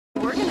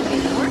we're gonna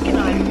be working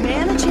on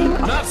managing...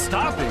 Not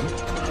stopping.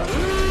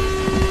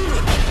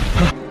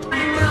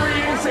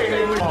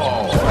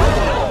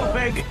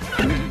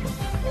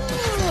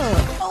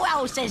 Who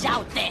else is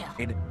out there?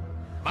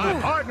 My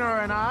partner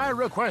and I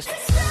request...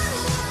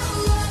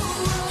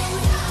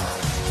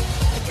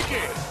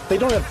 They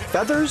don't have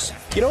feathers?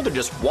 You know, they're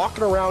just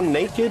walking around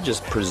naked,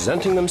 just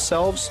presenting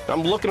themselves.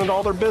 I'm looking at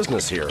all their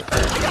business here.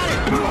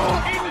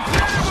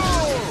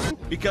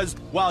 Because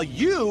while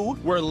you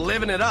were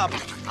living it up,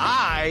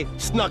 I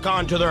snuck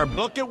onto their...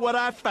 Look at what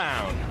I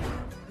found.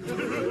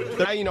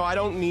 You know, I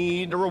don't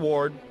need a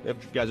reward.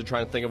 If you guys are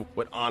trying to think of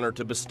what honor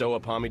to bestow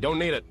upon me, don't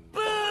need it.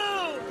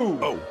 Ooh.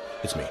 Oh,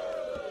 it's me.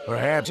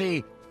 Perhaps,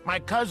 see, my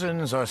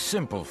cousins are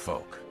simple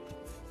folk.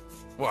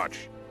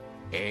 Watch.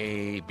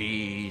 A,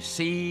 B,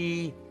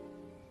 C...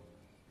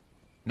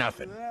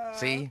 Nothing.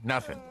 See?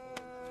 Nothing.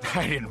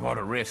 I didn't want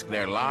to risk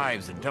their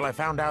lives until I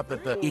found out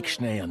that the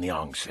Ixnay and the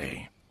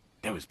Yongse,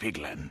 there was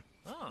Piglen.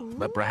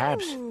 But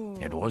perhaps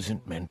it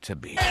wasn't meant to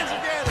be.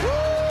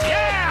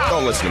 Yeah!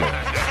 Don't listen to me.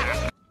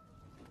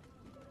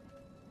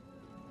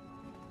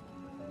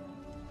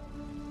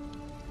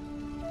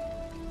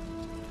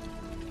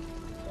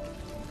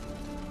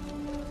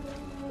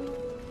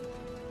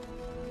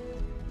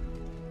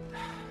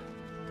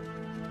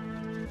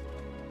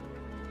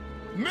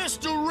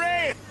 Mr.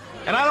 Ray!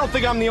 And I don't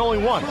think I'm the only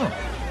one.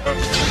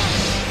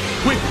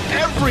 With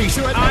every...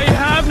 I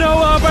have no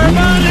upper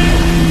body!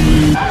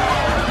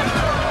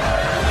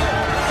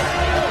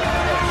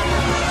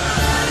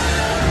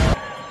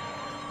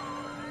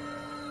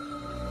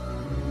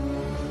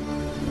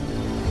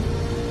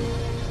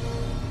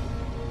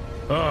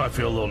 Oh, I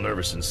feel a little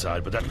nervous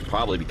inside, but that's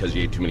Probably because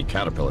you ate too many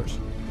caterpillars.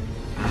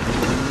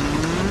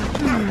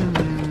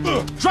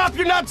 Drop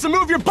your nuts and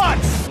move your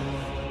butts!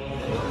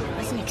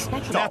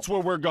 That's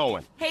where we're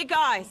going. Hey,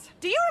 guys,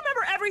 do you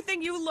remember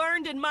everything you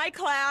learned in my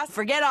class?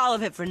 Forget all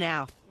of it for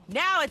now.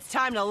 Now it's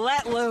time to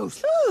let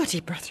loose. Ooh,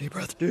 deep breath, deep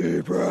breath,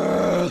 deep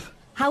breath.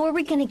 How are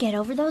we gonna get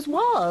over those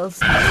walls?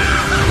 Get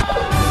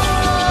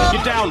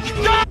down.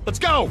 Let's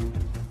go.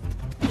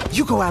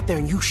 You go out there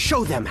and you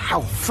show them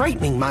how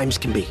frightening mimes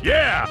can be.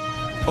 yeah!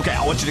 Okay,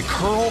 I want you to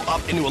curl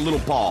up into a little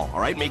ball,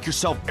 all right? Make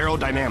yourself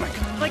aerodynamic.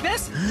 Like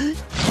this? To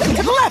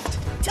the left!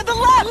 To the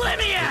left! Let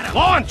me at him!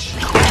 Launch!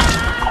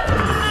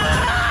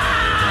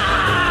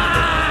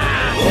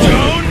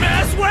 Don't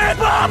mess with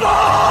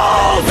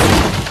bubbles!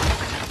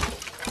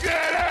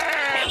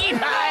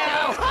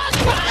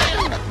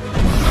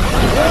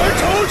 I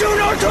told you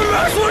not to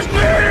mess with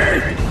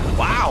me!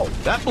 Wow,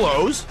 that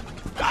blows.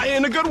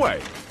 In a good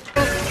way.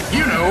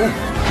 You know.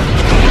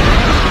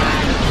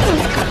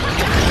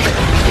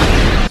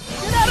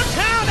 Get out of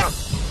town!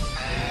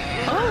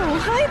 Oh,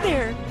 hi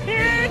there.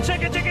 Here,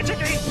 chicka, chicka,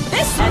 chicka.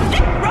 This and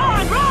it.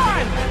 Run,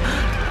 run!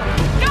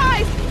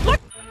 Guys, look!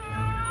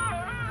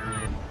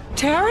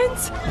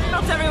 Terrence?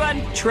 Helps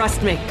everyone.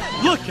 Trust me.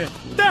 Look at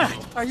that!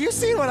 Are you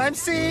seeing what I'm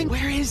seeing?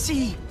 Where is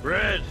he?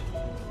 Red.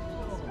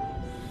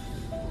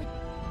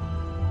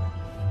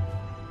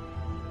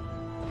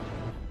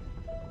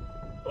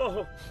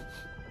 Oh.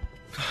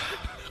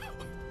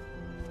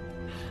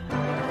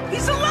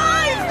 He's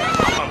alive!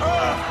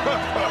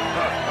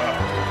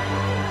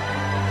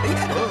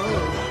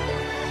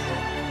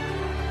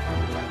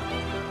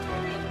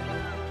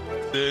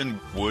 Then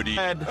Woody.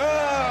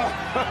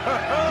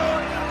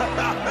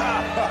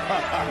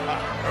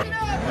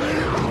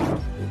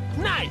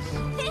 Nice!